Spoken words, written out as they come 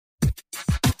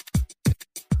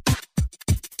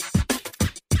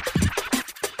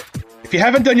If you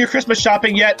haven't done your Christmas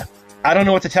shopping yet, I don't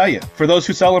know what to tell you. For those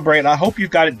who celebrate, I hope you've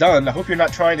got it done. I hope you're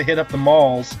not trying to hit up the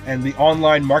malls and the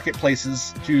online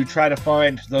marketplaces to try to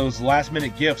find those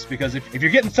last-minute gifts, because if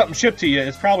you're getting something shipped to you,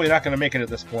 it's probably not going to make it at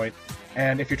this point.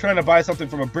 And if you're trying to buy something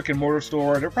from a brick-and-mortar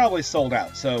store, they're probably sold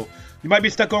out. So you might be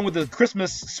stuck going with the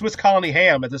Christmas Swiss Colony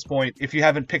ham at this point if you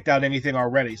haven't picked out anything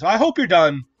already. So I hope you're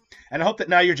done, and I hope that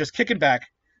now you're just kicking back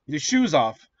with your shoes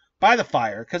off by the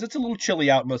fire, because it's a little chilly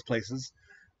out in most places,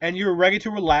 and you're ready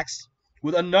to relax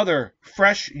with another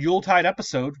fresh Yuletide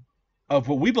episode of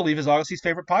what we believe is Augusty's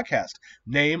favorite podcast,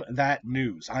 Name That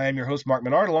News. I am your host, Mark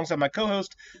Menard, alongside my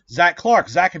co-host, Zach Clark.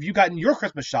 Zach, have you gotten your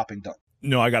Christmas shopping done?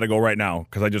 No, I got to go right now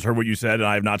because I just heard what you said and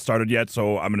I have not started yet.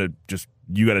 So I'm going to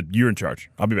you're in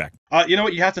charge. I'll be back. You know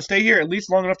what? You have to stay here at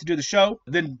least long enough to do the show.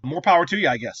 Then more power to you,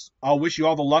 I guess. I'll wish you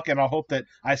all the luck and I'll hope that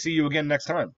I see you again next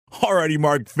time. Alrighty,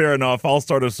 Mark. Fair enough. I'll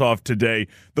start us off today.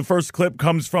 The first clip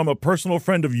comes from a personal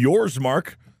friend of yours,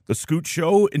 Mark. The Scoot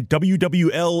Show in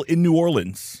WWL in New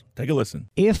Orleans. Take a listen.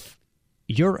 If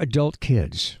your adult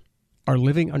kids are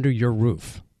living under your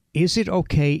roof, is it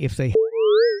okay if they...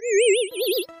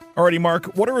 Alrighty,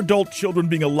 Mark, what are adult children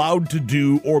being allowed to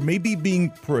do or maybe being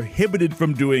prohibited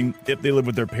from doing if they live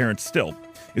with their parents still?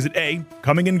 Is it A,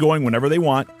 coming and going whenever they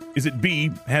want? Is it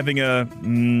B, having a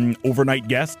overnight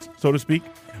guest, so to speak?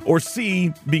 Or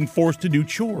C, being forced to do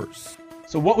chores?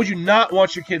 So what would you not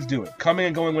want your kids doing? Coming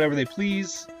and going whenever they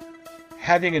please,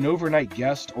 having an overnight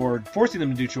guest, or forcing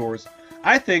them to do chores?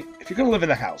 I think if you're going to live in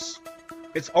the house,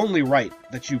 it's only right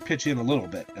that you pitch in a little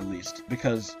bit, at least,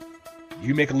 because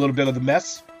you make a little bit of the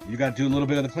mess, you got to do a little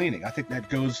bit of the cleaning. I think that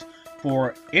goes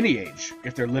for any age.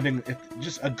 If they're living,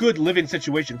 just a good living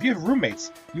situation. If you have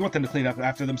roommates, you want them to clean up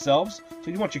after themselves,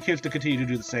 so you want your kids to continue to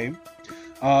do the same.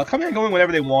 Coming and going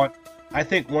whenever they want. I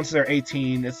think once they're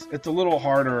 18, it's a little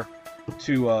harder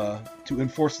to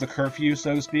enforce the curfew,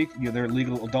 so to speak. You know, they're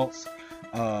legal adults.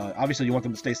 Obviously, you want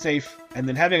them to stay safe. And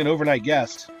then having an overnight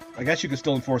guest, I guess you could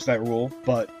still enforce that rule,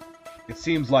 but it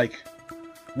seems like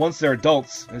once they're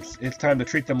adults, it's time to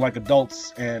treat them like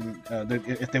adults, and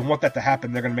if they want that to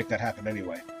happen, they're going to make that happen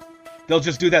anyway. They'll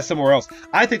just do that somewhere else.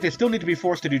 I think they still need to be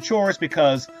forced to do chores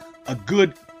because a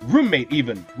good roommate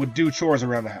even would do chores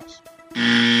around the house.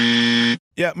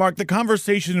 Yeah, Mark, the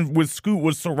conversation with Scoot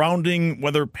was surrounding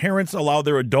whether parents allow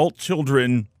their adult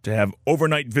children to have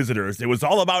overnight visitors. It was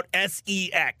all about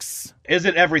sex. Is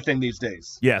it everything these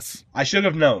days? Yes. I should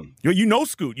have known. You know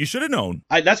Scoot. You should have known.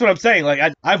 That's what I'm saying.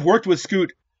 Like I've worked with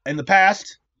Scoot in the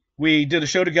past. We did a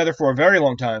show together for a very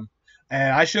long time,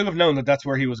 and I should have known that that's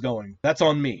where he was going. That's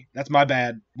on me. That's my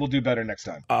bad. We'll do better next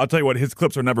time. I'll tell you what, his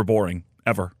clips are never boring.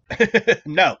 Ever.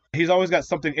 No. He's always got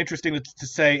something interesting to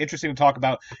say, interesting to talk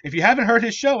about. If you haven't heard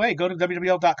his show, hey, go to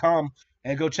WWL.com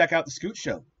and go check out The Scoot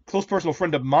Show. Close personal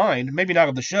friend of mine, maybe not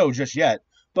of the show just yet,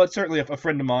 but certainly a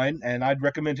friend of mine, and I'd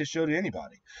recommend his show to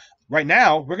anybody. Right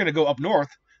now, we're going to go up north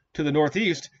to the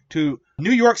Northeast to New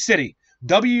York City,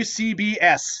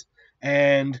 WCBS,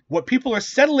 and what people are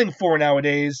settling for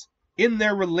nowadays in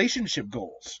their relationship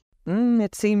goals.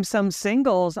 It seems some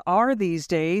singles are these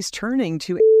days turning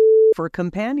to for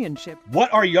companionship.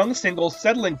 What are young singles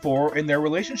settling for in their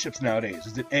relationships nowadays?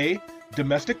 Is it A,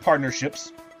 domestic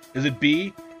partnerships? Is it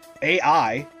B,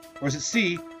 AI? Or is it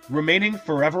C, remaining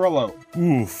forever alone?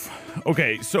 Oof.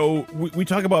 Okay, so we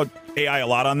talk about AI a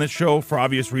lot on this show for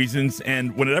obvious reasons,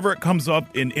 and whenever it comes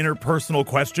up in interpersonal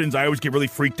questions, I always get really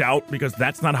freaked out because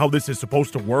that's not how this is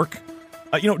supposed to work.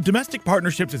 Domestic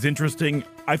partnerships is interesting.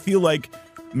 I feel like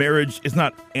marriage is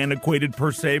not antiquated per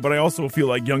se, but I also feel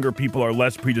like younger people are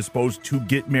less predisposed to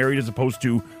get married as opposed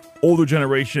to older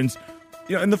generations.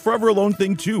 And the forever alone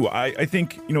thing too. I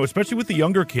think, especially with the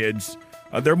younger kids,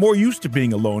 they're more used to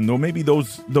being alone, though maybe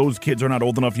those kids are not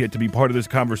old enough yet to be part of this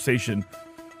conversation.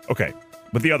 Okay,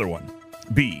 but the other one,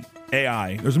 B,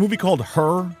 AI. There's a movie called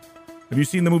Her. Have you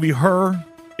seen the movie Her?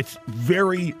 It's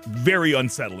very, very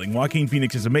unsettling. Joaquin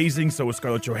Phoenix is amazing, so is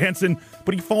Scarlett Johansson,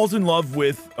 but he falls in love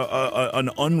with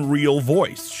an unreal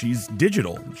voice. She's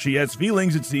digital. She has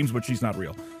feelings, it seems, but she's not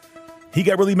real. He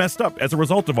got really messed up as a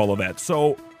result of all of that.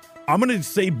 So I'm going to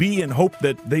say B and hope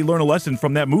that they learn a lesson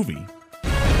from that movie.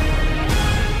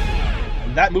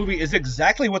 That movie is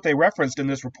exactly what they referenced in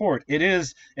this report. It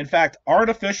is, in fact,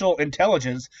 artificial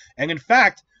intelligence, and in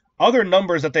fact, other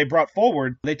numbers that they brought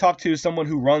forward, they talked to someone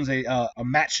who runs a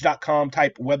Match.com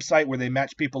type website where they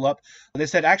match people up. They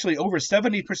said actually over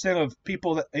 70% of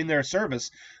people in their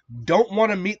service don't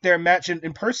want to meet their match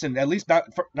in person, at least not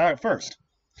at first.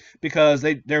 because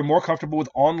they're more comfortable with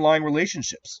online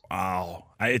relationships. Wow,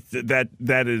 it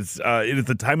is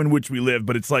the time in which we live.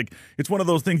 But it's like it's one of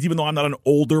those things. Even though I'm not an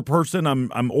older person,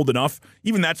 I'm old enough.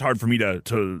 Even that's hard for me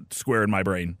to square in my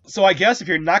brain. So I guess if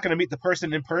you're not going to meet the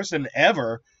person in person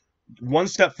ever, one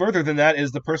step further than that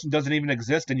is the person doesn't even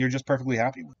exist and you're just perfectly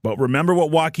happy with it. But remember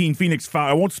what Joaquin Phoenix found.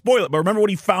 I won't spoil it, but remember what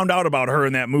he found out about her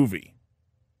in that movie.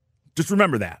 Just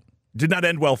remember that. Did not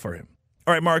end well for him.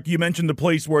 All right, Mark, you mentioned the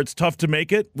place where it's tough to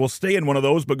make it. We'll stay in one of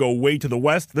those, but go way to the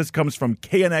west. This comes from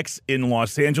KNX in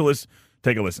Los Angeles.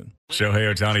 Take a listen.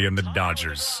 Shohei Ohtani and the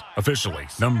Dodgers. Officially,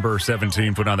 number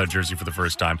 17 put on that jersey for the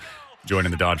first time.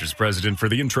 Joining the Dodgers president for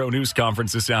the intro news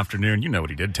conference this afternoon. You know what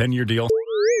he did, 10-year deal.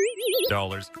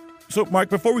 Dollars. So, Mark,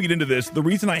 before we get into this, the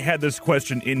reason I had this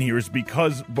question in here is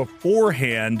because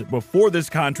beforehand, before this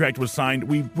contract was signed,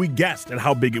 we guessed at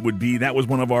how big it would be. That was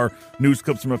one of our news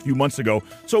clips from a few months ago.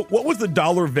 So what was the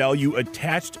dollar value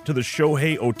attached to the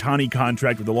Shohei Ohtani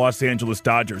contract with the Los Angeles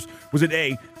Dodgers? Was it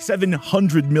A,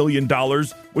 $700 million?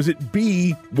 Was it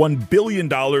B, $1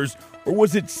 billion? Or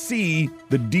was it C,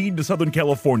 the deed to Southern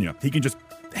California? He can just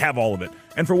have all of it.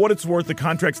 And for what it's worth, the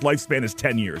contract's lifespan is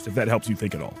 10 years, if that helps you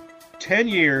think at all. 10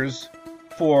 years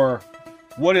for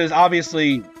what is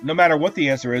obviously, no matter what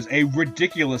the answer is, a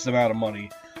ridiculous amount of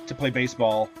money to play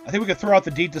baseball. I think we could throw out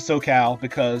the deed to SoCal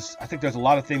because I think there's a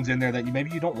lot of things in there that maybe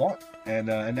you don't want. And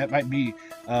that might be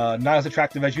not as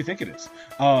attractive as you think it is.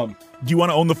 Do you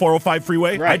want to own the 405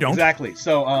 freeway? Right, I don't. Exactly.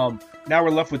 So now we're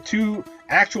left with two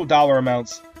actual dollar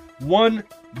amounts. $1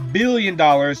 billion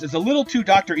is a little too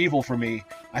Dr. Evil for me.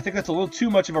 I think that's a little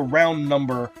too much of a round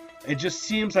number. It just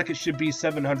seems like it should be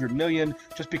 700 million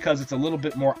just because it's a little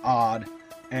bit more odd.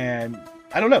 And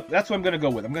I don't know. That's what I'm going to go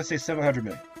with. I'm going to say 700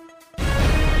 million.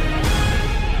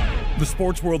 The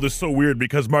sports world is so weird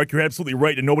because, Mark, you're absolutely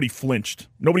right, and nobody flinched.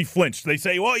 Nobody flinched. They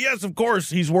say, well, yes, of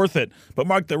course, he's worth it. But,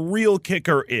 Mark, the real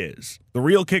kicker is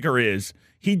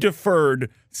he deferred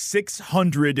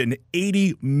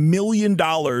 $680 million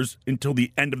until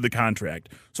the end of the contract.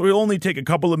 So he'll only take a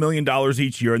couple of $1 million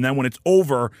each year, and then when it's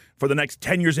over for the next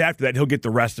 10 years after that, he'll get the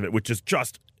rest of it, which is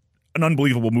just an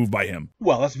unbelievable move by him.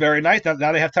 Well, that's very nice.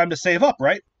 Now they have time to save up,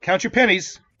 right? Count your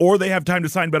pennies. Or they have time to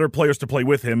sign better players to play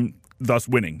with him, thus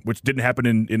winning, which didn't happen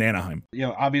in Anaheim. You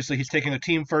know, obviously he's taking a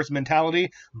team-first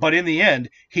mentality, but in the end,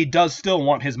 he does still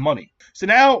want his money. So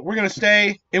now we're going to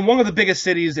stay in one of the biggest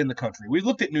cities in the country. We've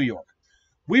looked at New York.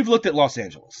 We've looked at Los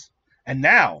Angeles. And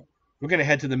now we're going to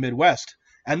head to the Midwest.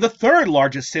 And the third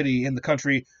largest city in the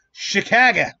country,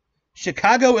 Chicago,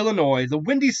 Illinois, the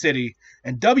Windy City,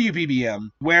 and WBBM,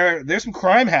 where there's some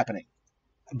crime happening.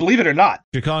 Believe it or not.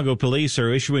 Chicago police are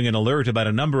issuing an alert about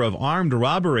a number of armed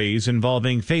robberies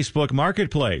involving Facebook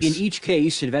Marketplace. In each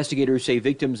case, investigators say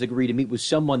victims agree to meet with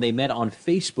someone they met on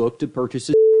Facebook to purchase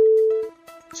a...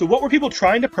 So what were people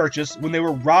trying to purchase when they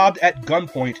were robbed at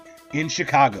gunpoint in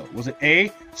Chicago? Was it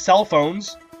A, cell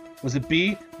phones? Was it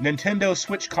B, Nintendo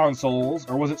Switch consoles?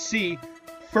 Or was it C,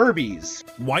 Furbies?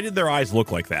 Why did their eyes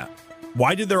look like that?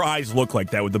 Why did their eyes look like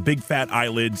that with the big fat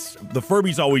eyelids? The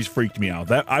Furbies always freaked me out.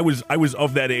 That I was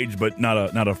of that age, but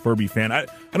not a Furby fan. I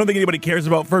don't think anybody cares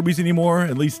about Furbies anymore.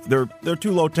 At least they're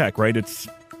too low tech, right? It's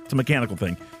a mechanical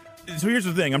thing. So here's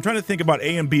the thing. I'm trying to think about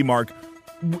A and B, Mark,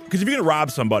 because if you're gonna rob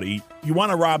somebody, you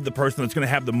want to rob the person that's gonna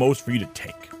have the most for you to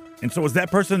take. And so is that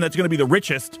person that's gonna be the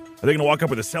richest? Are they gonna walk up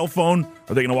with a cell phone? Or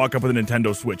are they gonna walk up with a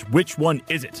Nintendo Switch? Which one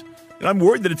is it? And I'm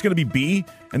worried that it's gonna be B,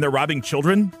 and they're robbing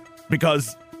children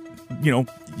because, you know,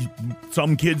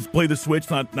 some kids play the Switch,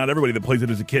 not everybody that plays it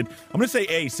as a kid. I'm going to say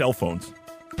A, cell phones.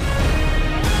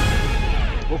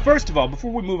 Well, first of all,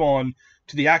 before we move on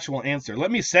to the actual answer,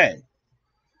 let me say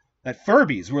that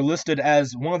Furbies were listed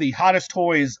as one of the hottest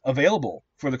toys available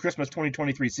for the Christmas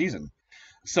 2023 season.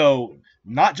 So,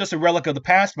 not just a relic of the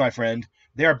past, my friend.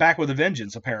 They are back with a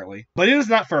vengeance, apparently. But it is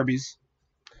not Furbies.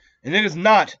 And it is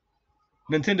not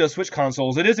Nintendo Switch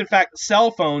consoles. It is, in fact,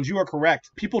 cell phones. You are correct.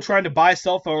 People trying to buy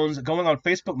cell phones, going on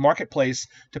Facebook Marketplace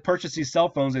to purchase these cell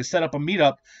phones. They set up a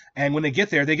meetup, and when they get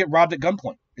there, they get robbed at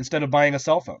gunpoint instead of buying a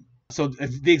cell phone. So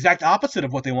it's the exact opposite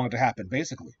of what they wanted to happen,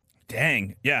 basically.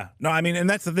 Dang. Yeah. No, I mean, and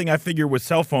that's the thing I figure with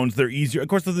cell phones, they're easier. Of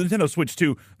course, the Nintendo Switch,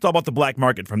 too, it's all about the black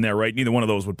market from there, right? Neither one of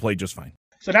those would play just fine.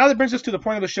 So now that brings us to the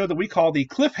point of the show that we call the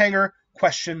cliffhanger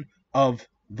question of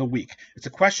the week. It's a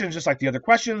question just like the other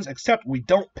questions, except we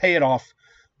don't pay it off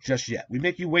just yet. We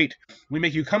make you wait. We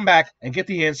make you come back and get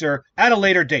the answer at a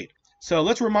later date. So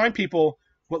let's remind people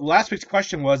what last week's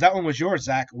question was. That one was yours,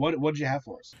 Zach. What did you have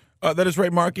for us? That is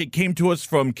right, Mark. It came to us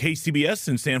from KCBS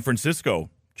in San Francisco.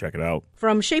 Check it out.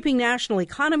 From shaping national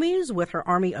economies with her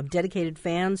army of dedicated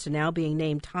fans to now being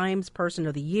named Times Person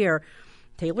of the Year,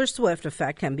 Taylor Swift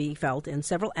effect can be felt in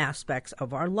several aspects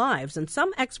of our lives, and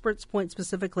some experts point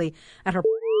specifically at her.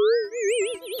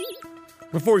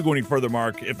 Before we go any further,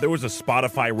 Mark, if there was a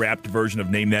Spotify wrapped version of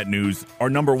Name That News, our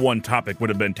number one topic would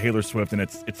have been Taylor Swift, and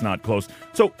it's not close.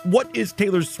 So what is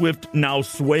Taylor Swift now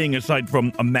swaying aside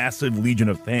from a massive legion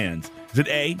of fans? Is it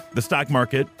A, the stock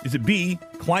market? Is it B,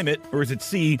 climate? Or is it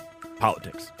C,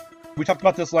 politics? We talked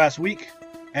about this last week,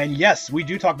 and yes, we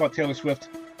do talk about Taylor Swift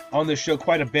on this show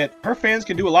quite a bit. Her fans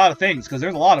can do a lot of things, because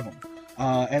there's a lot of them,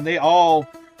 and they all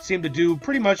seem to do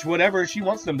pretty much whatever she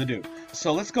wants them to do.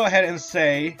 So let's go ahead and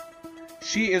say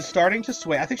she is starting to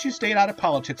sway. I think she stayed out of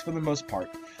politics for the most part.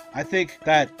 I think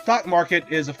that stock market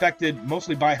is affected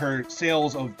mostly by her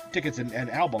sales of tickets and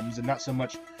albums, and not so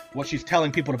much what she's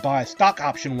telling people to buy stock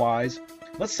option-wise.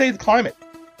 Let's say the climate.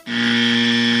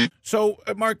 So,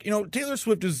 Mark, Taylor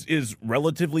Swift is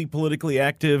relatively politically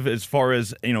active as far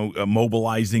as,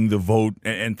 mobilizing the vote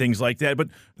and things like that. But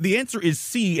the answer is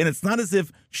C, and it's not as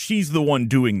if she's the one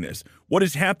doing this. What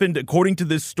has happened, according to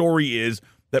this story, is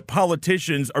that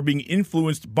politicians are being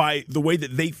influenced by the way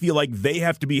that they feel like they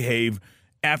have to behave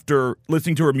after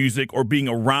listening to her music or being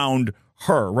around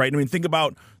her, right? I mean, think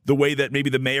about the way that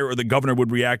maybe the mayor or the governor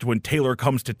would react when Taylor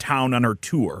comes to town on her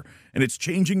tour. And it's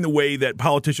changing the way that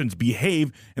politicians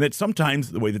behave, and it's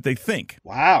sometimes the way that they think.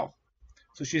 Wow.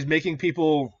 So she's making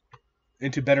people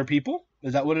into better people?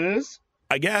 Is that what it is?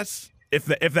 I guess. If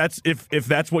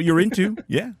that's what you're into,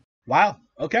 yeah. Wow.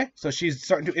 Okay. So she's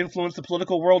starting to influence the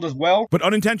political world as well. But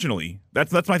unintentionally.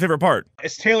 That's my favorite part.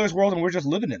 It's Taylor's world, and we're just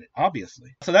living in it,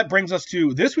 obviously. So that brings us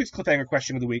to this week's cliffhanger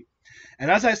question of the week. And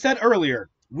as I said earlier,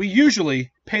 we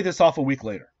usually pay this off a week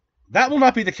later. That will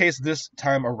not be the case this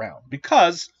time around,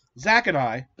 because Zach and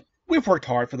I, we've worked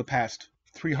hard for the past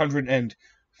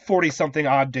 340-something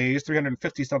odd days,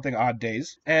 350-something odd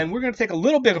days, and we're going to take a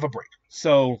little bit of a break.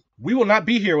 So we will not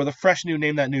be here with a fresh new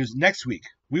Name That News next week.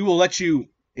 We will let you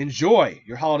enjoy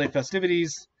your holiday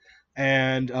festivities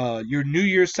and your New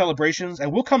Year's celebrations,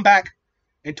 and we'll come back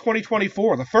in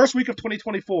 2024. The first week of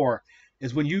 2024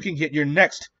 is when you can get your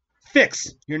next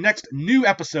fix, your next new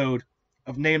episode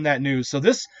of Name That News. So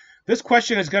this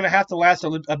question is going to have to last a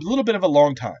little bit of a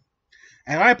long time,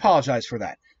 and I apologize for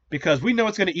that, because we know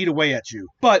it's going to eat away at you,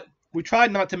 but we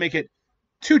tried not to make it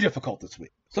too difficult this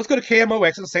week. So let's go to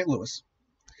KMOX in St. Louis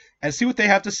and see what they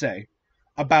have to say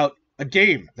about a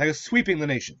game that is sweeping the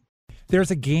nation.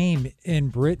 There's a game in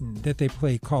Britain that they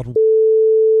play called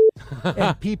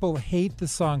and people hate the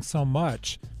song so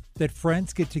much that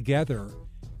friends get together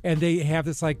and they have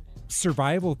this like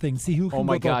survival thing. See who can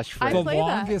go the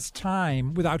longest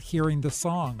time without hearing the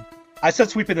song. I said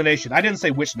sweeping the nation. I didn't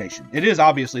say which nation. It is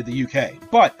obviously the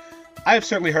UK, but I have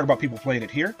certainly heard about people playing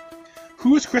it here.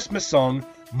 Whose Christmas song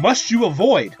must you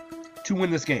avoid to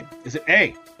win this game? Is it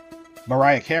A,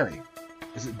 Mariah Carey?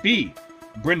 Is it B,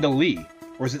 Brenda Lee?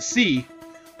 Or is it C,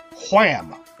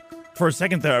 Wham? For a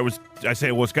second there, I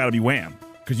say, well, it's got to be Wham,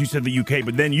 because you said the UK,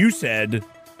 but then you said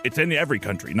it's in every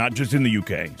country, not just in the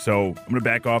UK. So I'm going to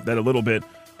back off that a little bit.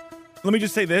 Let me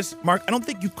just say this, Mark. I don't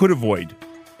think you could avoid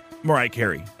Mariah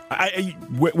Carey.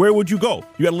 Where would you go?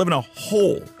 You got to live in a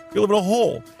hole. You live in a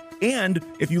hole. And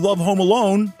if you love Home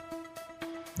Alone,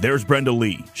 there's Brenda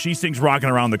Lee. She sings Rockin'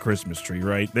 Around the Christmas Tree,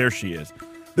 right? There she is.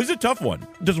 This is a tough one.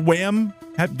 Does Wham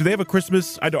do they have a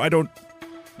Christmas? I don't.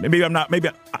 Maybe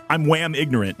I'm Wham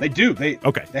ignorant. They do.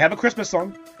 Okay. They have a Christmas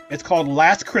song. It's called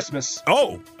Last Christmas.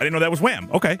 Oh, I didn't know that was Wham.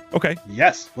 Okay.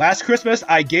 Yes. Last Christmas,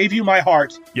 I gave you my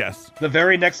heart. Yes. The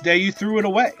very next day, you threw it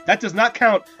away. That does not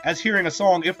count as hearing a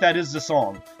song if that is the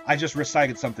song. I just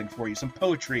recited something for you. Some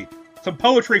poetry. Some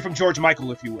poetry from George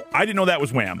Michael, if you will. I didn't know that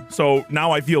was Wham, so now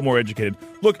I feel more educated.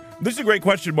 Look, this is a great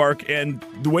question, Mark, and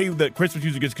the way that Christmas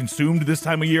music is consumed this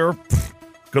time of year,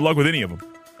 good luck with any of them.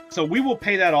 So we will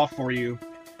pay that off for you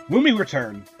when we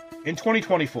return in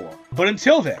 2024. But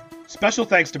until then, special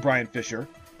thanks to Brian Fisher.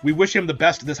 We wish him the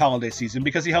best this holiday season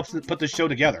because he helps put this show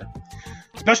together.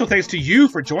 Special thanks to you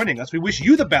for joining us. We wish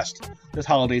you the best this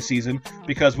holiday season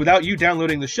because without you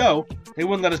downloading the show, they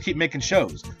wouldn't let us keep making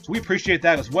shows. So we appreciate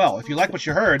that as well. If you like what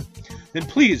you heard, then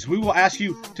please, we will ask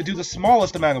you to do the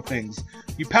smallest amount of things.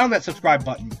 You pound that subscribe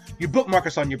button. You bookmark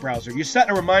us on your browser. You set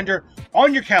a reminder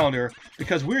on your calendar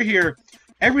because we're here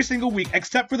every single week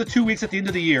except for the 2 weeks at the end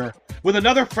of the year with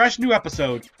another fresh new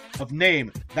episode of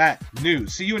Name That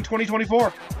News. See you in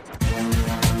 2024.